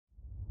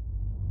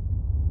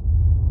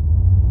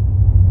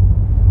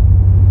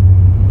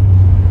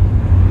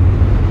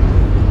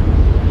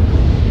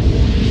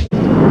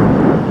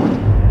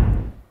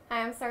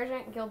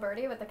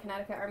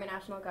Connecticut Army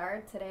National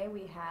Guard. Today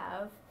we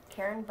have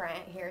Karen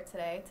Brandt here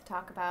today to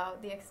talk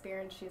about the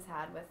experience she's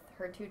had with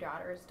her two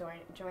daughters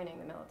joining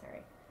the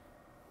military.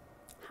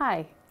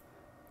 Hi.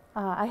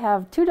 I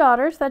have two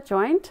daughters that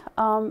joined,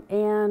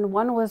 and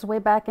one was way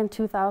back in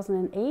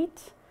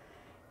 2008,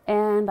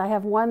 and I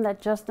have one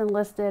that just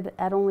enlisted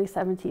at only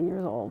 17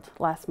 years old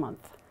last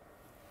month.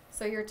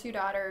 So your two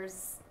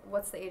daughters,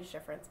 what's the age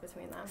difference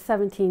between them?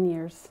 17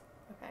 years.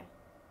 Okay.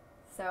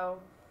 So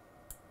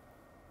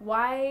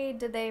why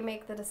did they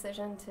make the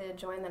decision to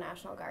join the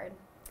National Guard?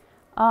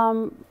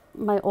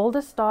 My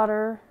oldest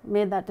daughter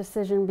made that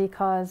decision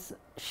because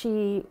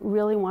she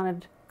really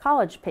wanted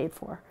college paid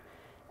for.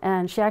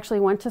 And she actually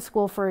went to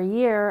school for a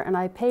year, and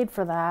I paid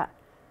for that.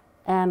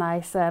 And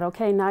I said,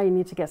 okay, now you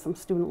need to get some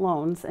student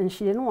loans. And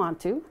she didn't want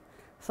to.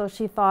 So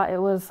she thought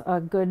it was a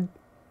good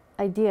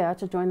idea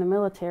to join the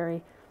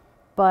military.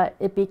 But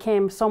it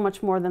became so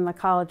much more than the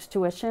college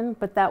tuition.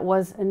 But that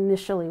was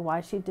initially why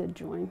she did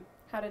join.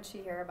 How did she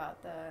hear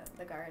about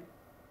the Guard?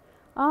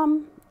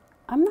 I'm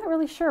not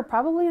really sure.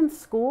 Probably in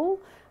school.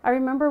 I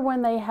remember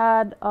when they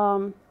had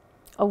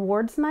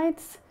awards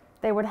nights,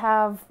 they would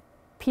have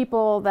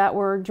people that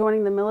were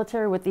joining the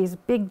military with these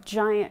big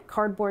giant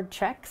cardboard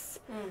checks.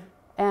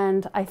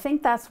 And I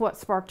think that's what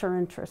sparked her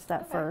interest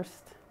at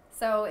first.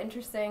 So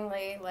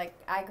interestingly, like,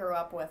 I grew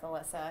up with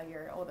Alyssa,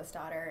 your oldest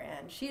daughter,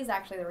 and she's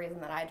actually the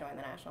reason that I joined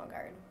the National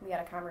Guard. We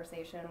had a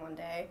conversation one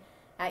day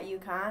at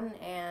UConn,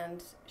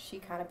 and she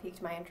kind of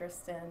piqued my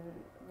interest and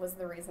was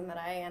the reason that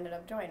I ended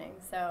up joining.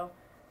 So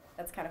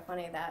that's kind of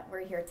funny that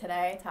we're here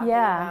today talking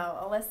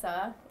about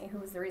Alyssa, who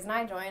was the reason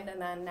I joined,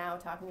 and then now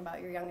talking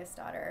about your youngest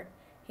daughter,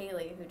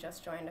 Haley, who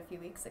just joined a few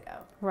weeks ago.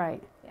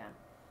 Right.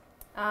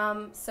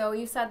 Yeah. So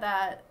you said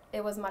that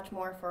it was much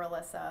more for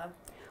Alyssa.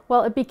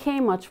 Well, it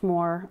became much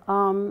more.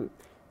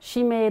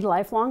 She made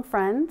lifelong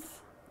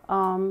friends.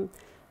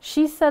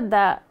 She said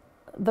that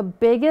the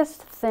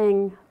biggest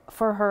thing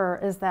for her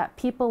is that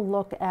people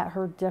look at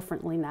her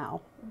differently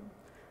now.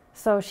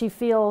 So she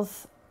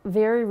feels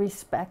very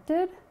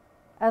respected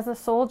as a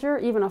soldier,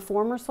 even a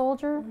former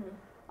soldier.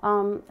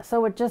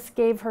 So it just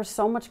gave her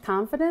so much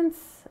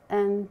confidence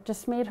and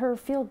just made her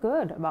feel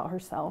good about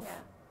herself. Yeah.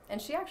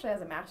 And she actually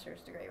has a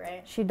master's degree,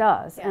 right? She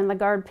does, Yeah. and the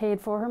Guard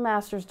paid for her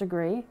master's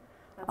degree.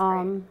 That's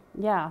great.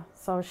 Yeah,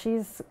 so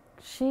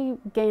she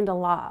gained a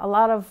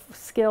lot of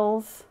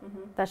skills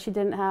that she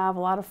didn't have, a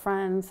lot of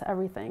friends,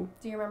 everything.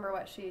 Do you remember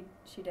what she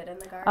did in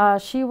the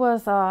Guard? She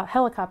was a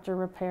helicopter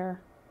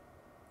repair.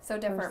 So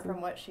different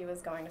from what she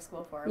was going to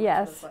school for.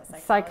 Yes, which was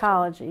what,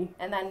 psychology.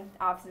 And then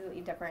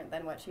absolutely different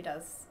than what she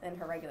does in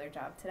her regular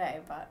job today.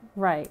 But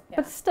right, yeah.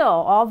 But still,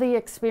 all the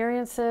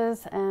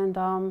experiences and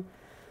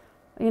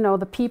you know,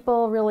 the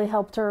people really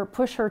helped her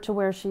push her to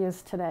where she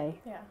is today.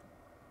 Yeah,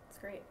 that's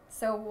great.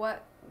 So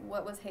what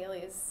was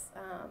Haley's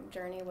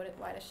journey?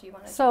 Why does she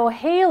want to? So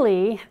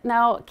Haley,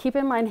 now keep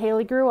in mind,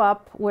 Haley grew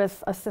up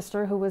with a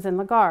sister who was in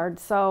the Guard.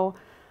 So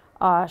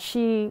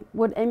she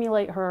would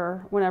emulate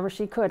her whenever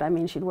she could. I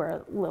mean, she'd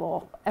wear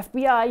little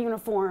FBI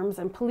uniforms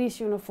and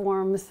police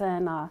uniforms,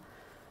 and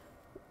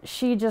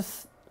she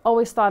just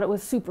always thought it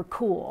was super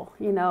cool.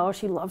 You know,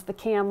 she loved the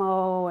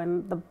camo,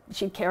 and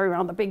she'd carry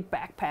around the big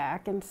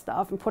backpack and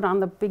stuff and put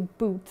on the big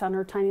boots on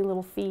her tiny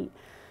little feet.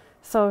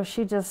 So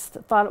she just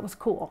thought it was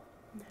cool.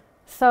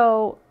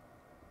 So,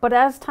 but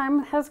as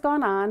time has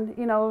gone on,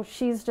 you know,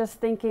 she's just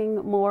thinking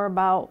more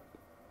about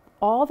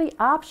all the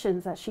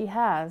options that she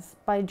has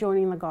by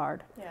joining the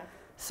Guard. Yeah.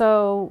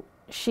 So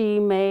she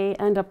may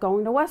end up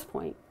going to West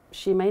Point.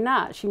 She may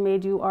not. She may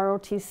do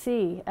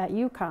ROTC at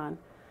UConn.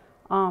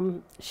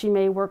 She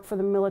may work for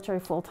the military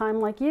full-time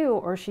like you,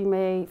 or she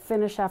may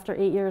finish after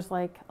 8 years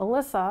like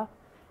Alyssa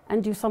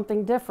and do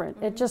something different.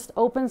 It just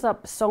opens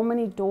up so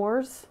many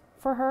doors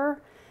for her.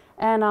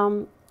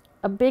 And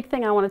a big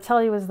thing I want to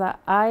tell you is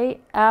that I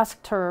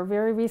asked her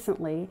very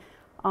recently,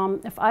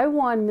 if I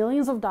won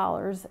millions of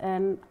dollars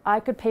and I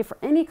could pay for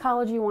any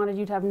college you wanted,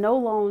 you'd have no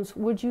loans,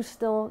 would you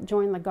still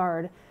join the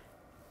Guard?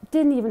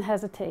 Didn't even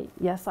hesitate.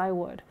 Yes, I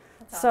would.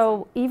 That's awesome.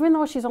 So even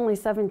though she's only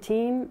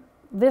 17,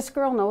 this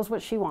girl knows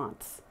what she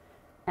wants,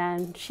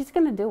 and she's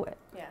going to do it.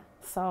 Yeah.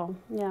 So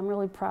yeah, I'm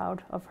really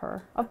proud of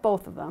her, of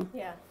both of them.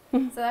 Yeah.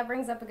 So that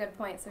brings up a good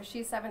point. So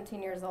she's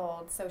 17 years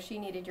old, so she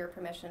needed your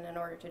permission in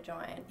order to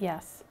join.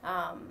 Yes.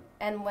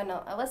 And when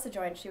Alyssa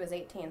joined, she was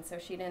 18, so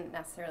she didn't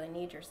necessarily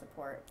need your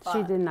support. But,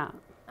 She did not.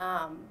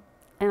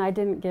 And I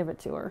didn't give it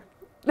to her.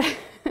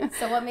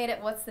 So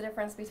what's the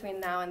difference between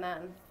now and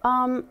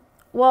then?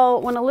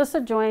 Well, when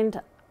Alyssa joined,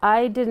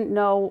 I didn't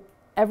know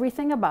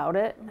everything about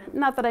it.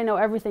 Not that I know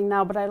everything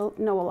now, but I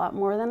know a lot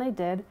more than I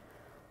did.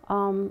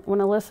 When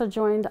Alyssa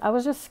joined, I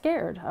was just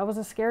scared. I was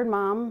a scared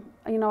mom.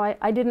 You know,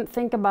 I didn't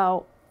think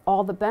about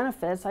all the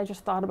benefits. I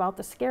just thought about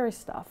the scary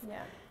stuff. Yeah.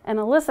 And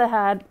Alyssa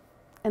had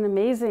an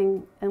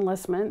amazing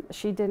enlistment.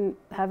 She didn't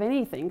have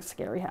anything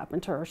scary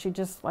happen to her. She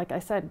just, like I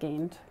said,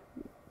 gained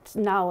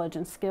knowledge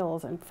and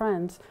skills and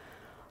friends.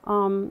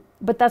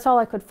 But that's all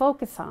I could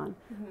focus on.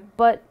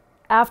 But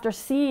after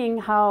seeing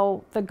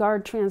how the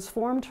Guard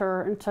transformed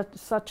her into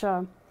such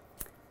a,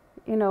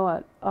 you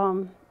know,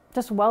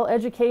 just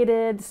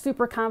well-educated,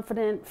 super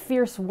confident,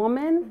 fierce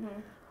woman,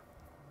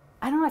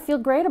 I don't know, I feel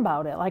great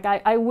about it. Like,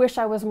 I wish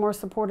I was more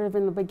supportive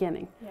in the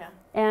beginning. Yeah.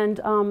 And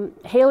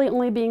Haley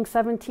only being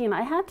 17,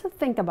 I had to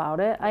think about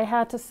it. I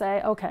had to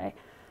say, okay,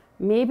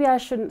 maybe I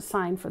shouldn't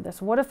sign for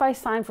this. What if I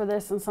sign for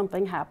this and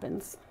something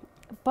happens?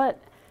 But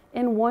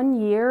in 1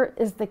 year,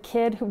 is the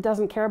kid who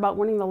doesn't care about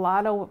winning the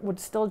lotto would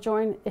still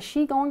join, is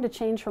she going to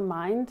change her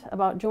mind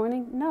about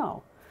joining?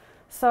 No.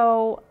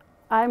 So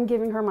I'm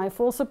giving her my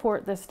full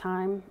support this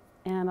time,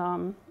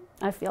 and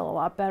I feel a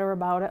lot better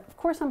about it. Of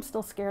course, I'm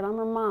still scared. I'm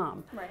her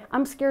mom. Right.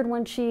 I'm scared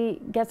when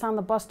she gets on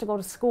the bus to go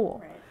to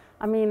school. Right.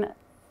 I mean,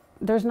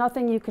 there's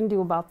nothing you can do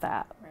about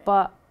that. Right.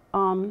 But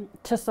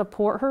to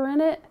support her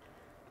in it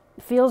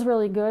feels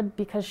really good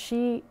because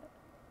she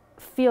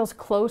feels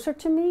closer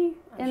to me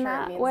in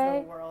that way. I'm sure it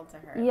means the world to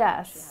her.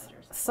 Yes.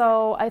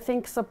 So I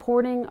think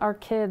supporting our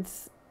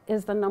kids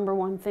is the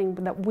 #1 thing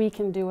that we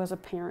can do as a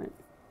parent.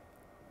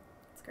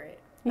 That's great.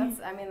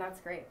 That's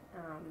great.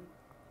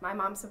 My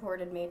mom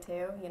supported me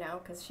too, you know,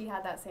 because she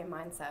had that same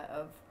mindset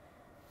of,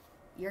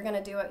 you're going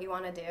to do what you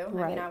want to do.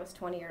 Right. I mean, I was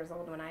 20 years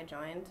old when I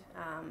joined.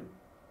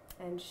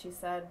 And she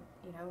said,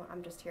 you know,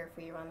 I'm just here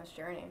for you on this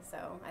journey.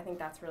 So I think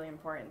that's really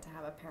important to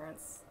have a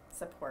parent's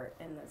support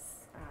in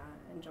this,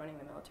 in joining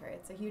the military.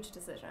 It's a huge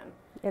decision.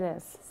 It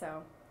is.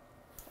 So,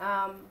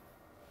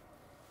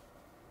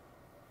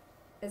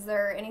 is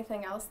there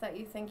anything else that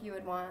you think you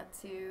would want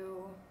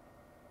to,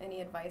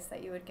 any advice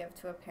that you would give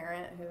to a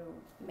parent who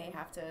may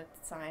have to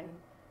sign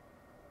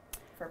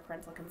for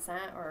parental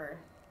consent, or?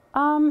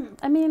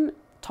 I mean,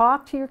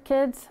 talk to your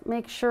kids,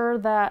 make sure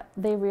that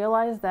they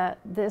realize that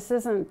this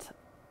isn't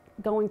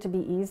going to be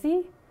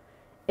easy.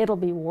 It'll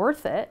be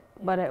worth it,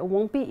 but it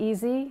won't be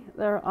easy.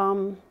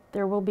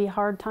 There will be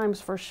hard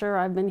times for sure.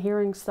 I've been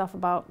hearing stuff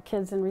about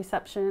kids in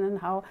reception and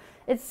how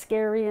it's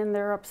scary and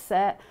they're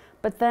upset.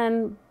 But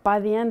then by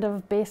the end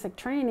of basic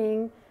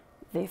training,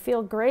 they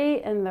feel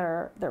great and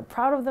they're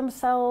proud of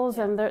themselves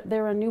and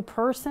they're a new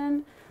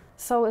person.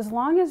 So as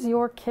long as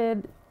your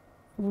kid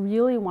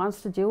really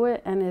wants to do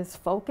it and is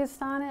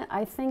focused on it,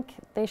 I think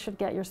they should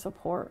get your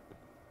support.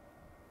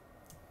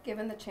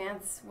 Given the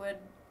chance, would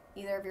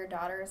either of your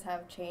daughters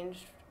have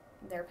changed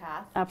their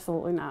path?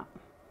 Absolutely not.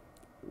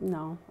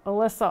 No.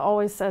 Alyssa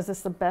always says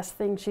it's the best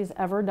thing she's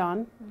ever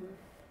done.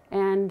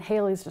 And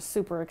Haley's just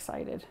super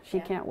excited.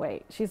 She can't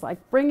wait. She's like,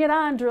 bring it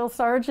on, drill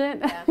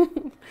sergeant. Yeah.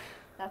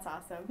 That's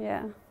awesome.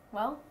 Yeah.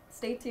 Well,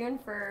 stay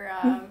tuned for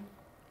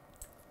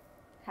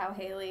how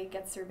Haley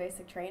gets through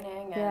basic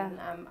training, and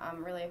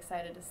I'm really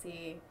excited to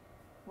see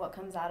what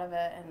comes out of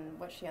it and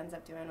what she ends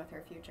up doing with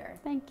her future.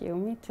 Thank you.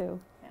 Me too.